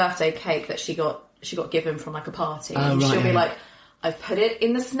like a birthday cake that she got given from like a party, and she'll be like, "I've put it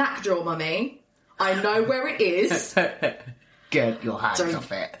in the snack drawer, mummy. I know where it is. Get your hands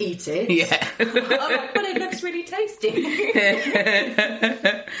off it. Eat it." Yeah. But it looks really tasty.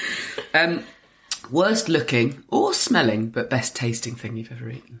 Worst looking or smelling, but best tasting thing you've ever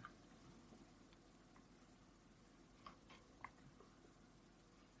eaten?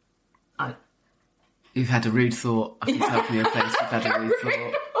 You've had a rude thought. I can tell from your face you've had a rude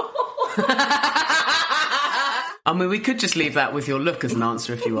thought. I mean, we could just leave that with your look as an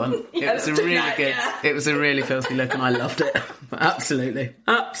answer if you want. Yeah, it was a really good, yeah. It was a really filthy look and I loved it. Absolutely.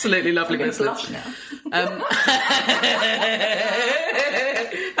 Absolutely lovely message.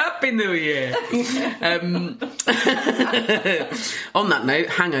 Happy New Year. On that note,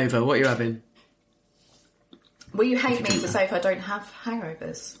 hangover, what are you having? Will you hate me to say if I don't have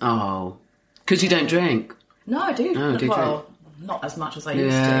hangovers? Oh, because you don't drink? No, I do. Oh, do you drink? Not as much as I used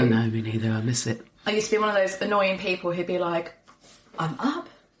to. Yeah, no, me neither. I miss it. I used to be one of those annoying people who'd be like, I'm up,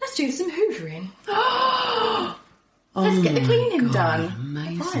 let's do some hoovering. Let's get the cleaning done.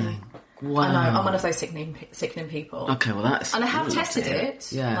 Amazing. Wow. I know, I'm one of those sickening people. Okay, well that's... And I have tested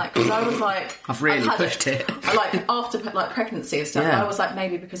it. Yeah. Like, because I was like... I've really pushed it. Like, after like pregnancy and stuff, Yeah. I was like,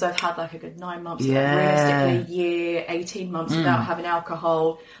 maybe because I've had like a good 9 months, Yeah. realistically a year, 18 months without having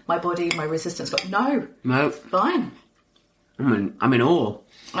alcohol, my body, my resistance got... No. Fine. I'm in awe.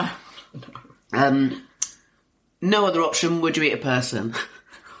 No other option, would you eat a person?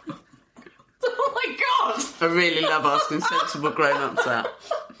 Oh my God! I really love asking sensible grown-ups that.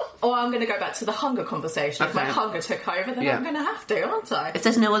 Or I'm going to go back to the hunger conversation. If my Okay. hunger took over, then Yeah. I'm going to have to, aren't I? If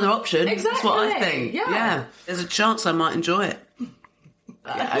there's no other option, that's what I Exactly, think. yeah. There's a chance I might enjoy it. Yeah,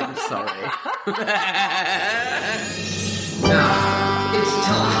 I'm sorry. Now, it's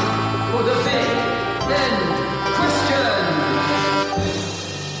time for the big end question.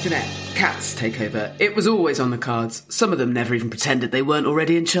 Jeanette, cats take over. It was always on the cards. Some of them never even pretended they weren't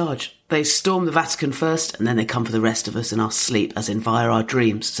already in charge. They storm the Vatican first, and then they come for the rest of us in our sleep, as in via our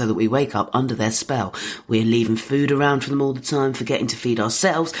dreams, so that we wake up under their spell. We're leaving food around for them all the time, forgetting to feed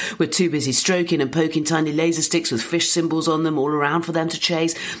ourselves. We're too busy stroking and poking tiny laser sticks with fish symbols on them all around for them to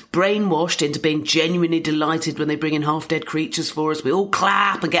chase. Brainwashed into being genuinely delighted when they bring in half-dead creatures for us. We all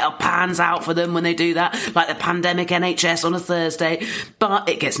clap and get our pans out for them when they do that, like the pandemic NHS on a Thursday. But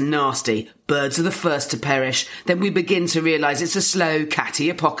it gets nasty. Birds are the first to perish. Then we begin to realise it's a slow, catty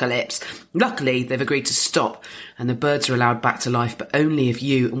apocalypse. Luckily, they've agreed to stop, and the birds are allowed back to life, but only if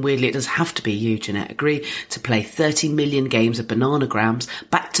you, and weirdly it does have to be you, Jeanette, agree to play 30 million games of Bananagrams,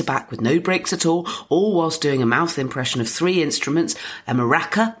 back-to-back with no breaks at all whilst doing a mouth impression of 3 instruments, a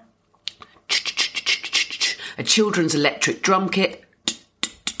maraca, a children's electric drum kit,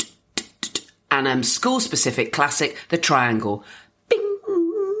 and school-specific classic, the triangle.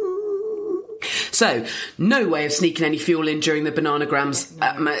 So, no way of sneaking any fuel in during the Bananagrams.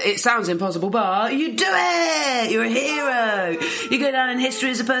 It sounds impossible, but you do it! You're a hero! You go down in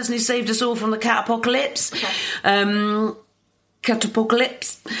history as a person who saved us all from the cat apocalypse. Cat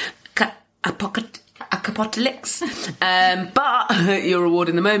apocalypse. Apocalypse. But your reward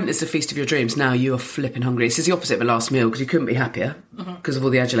in the moment is the feast of your dreams. Now you are flipping hungry. This is the opposite of a last meal, because you couldn't be happier because of all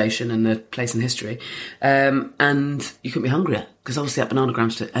the adulation and the place in history. And you couldn't be hungrier because obviously that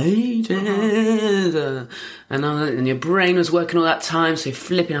Bananagrams took ages. And your brain was working all that time, so you're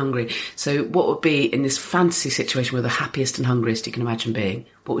flipping hungry. So what would be in this fantasy situation where the happiest and hungriest you can imagine being?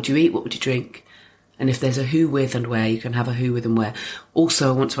 What would you eat? What would you drink? And if there's a who, with and where, you can have a who, with and where.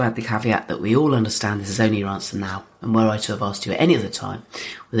 Also, I want to add the caveat that we all understand this is only your answer now. And were I to have asked you at any other time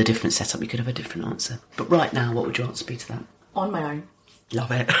with a different setup, you could have a different answer. But right now, what would your answer be to that? On my own.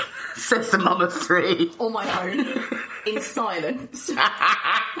 Love it. Says the mum of 3. On my own. In silence.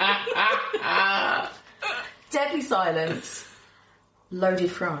 Deadly silence.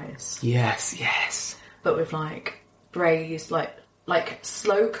 Loaded fries. Yes. But with like braised, like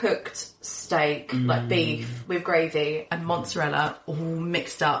slow cooked steak, like beef with gravy and mozzarella all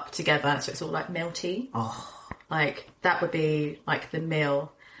mixed up together, so it's all like melty. Like that would be like the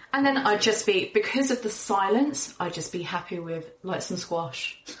meal. And then I'd just be, because of the silence, I'd just be happy with like some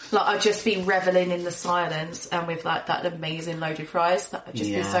squash. Like I'd just be reveling in the silence and with like that amazing loaded fries. That I'd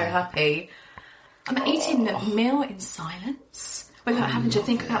just be so happy. I'm eating the meal in silence without having to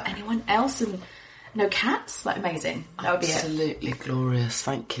think about anyone else, and no cats. Like amazing. That would be it. Absolutely glorious.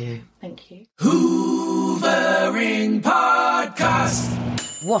 Thank you. Thank you. Hoovering Podcast.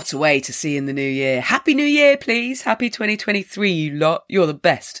 What a way to see in the new year. Happy New Year, please. Happy 2023, you lot. You're the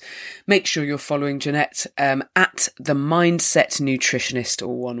best. Make sure you're following Jeanette at The Mindset Nutritionist,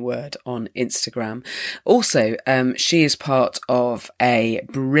 all one word, on Instagram. Also, she is part of a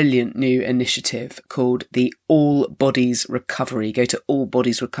brilliant new initiative called the All Bodies Recovery. Go to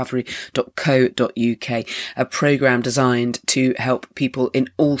allbodiesrecovery.co.uk, a programme designed to help people in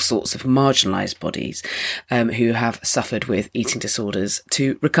all sorts of marginalised bodies who have suffered with eating disorders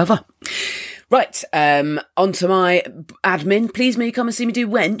to recover. Right, on to my admin. Please may you come and see me do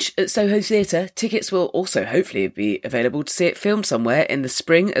Wench at Soho Theatre. Tickets will also hopefully be available to see it filmed somewhere in the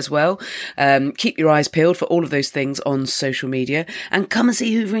spring as well. Keep your eyes peeled for all of those things on social media. And come and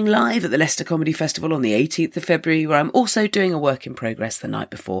see Hoovering live at the Leicester Comedy Festival on the 18th of February, where I'm also doing a work in progress the night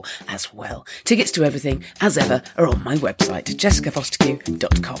before as well. Tickets to everything, as ever, are on my website,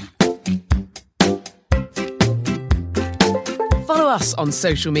 jessicafostekew.com. Follow us on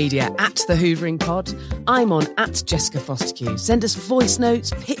social media at The Hoovering Pod. I'm on at Jessica Fostekew. Send us voice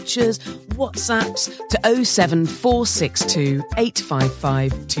notes, pictures, WhatsApps to 07462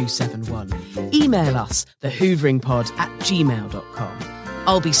 855 271. Email us, thehooveringpod@gmail.com.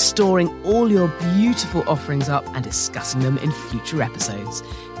 I'll be storing all your beautiful offerings up and discussing them in future episodes.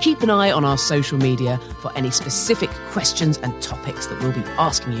 Keep an eye on our social media for any specific questions and topics that we'll be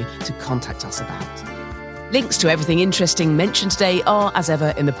asking you to contact us about. Links to everything interesting mentioned today are, as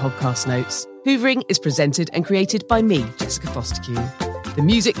ever, in the podcast notes. Hoovering is presented and created by me, Jessica Fostekew. The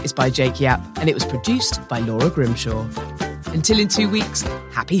music is by Jake Yap, and it was produced by Laura Grimshaw. Until in 2 weeks,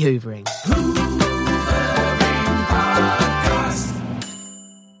 happy Hoovering.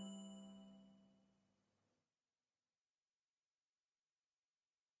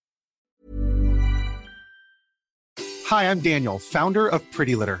 Hi, I'm Daniel, founder of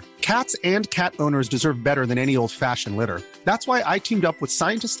Pretty Litter. Cats and cat owners deserve better than any old-fashioned litter. That's why I teamed up with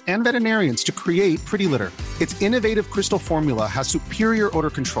scientists and veterinarians to create Pretty Litter. Its innovative crystal formula has superior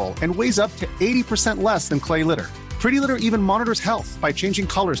odor control and weighs up to 80% less than clay litter. Pretty Litter even monitors health by changing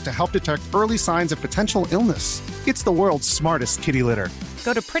colors to help detect early signs of potential illness. It's the world's smartest kitty litter.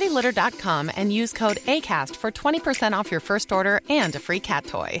 Go to prettylitter.com and use code ACAST for 20% off your first order and a free cat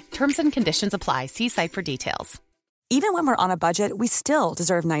toy. Terms and conditions apply. See site for details. Even when we're on a budget, we still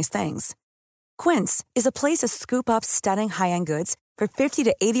deserve nice things. Quince is a place to scoop up stunning high-end goods for 50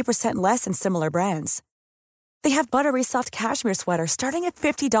 to 80% less than similar brands. They have buttery soft cashmere sweaters starting at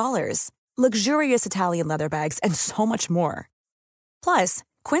 $50, luxurious Italian leather bags, and so much more. Plus,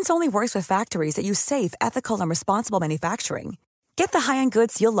 Quince only works with factories that use safe, ethical, and responsible manufacturing. Get the high-end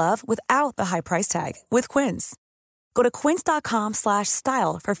goods you'll love without the high price tag with Quince. Go to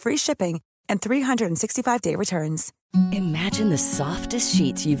quince.com/style for free shipping and 365-day returns. Imagine the softest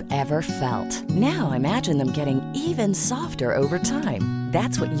sheets you've ever felt. Now imagine them getting even softer over time.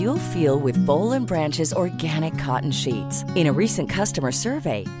 That's what you'll feel with Boll & Branch's organic cotton sheets. In a recent customer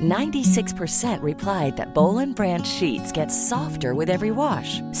survey, 96% replied that Boll & Branch sheets get softer with every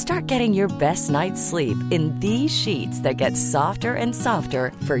wash. Start getting your best night's sleep in these sheets that get softer and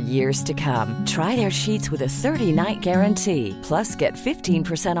softer for years to come. Try their sheets with a 30-night guarantee. Plus, get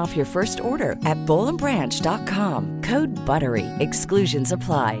 15% off your first order at bollandbranch.com. Code BUTTERY. Exclusions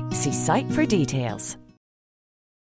apply. See site for details.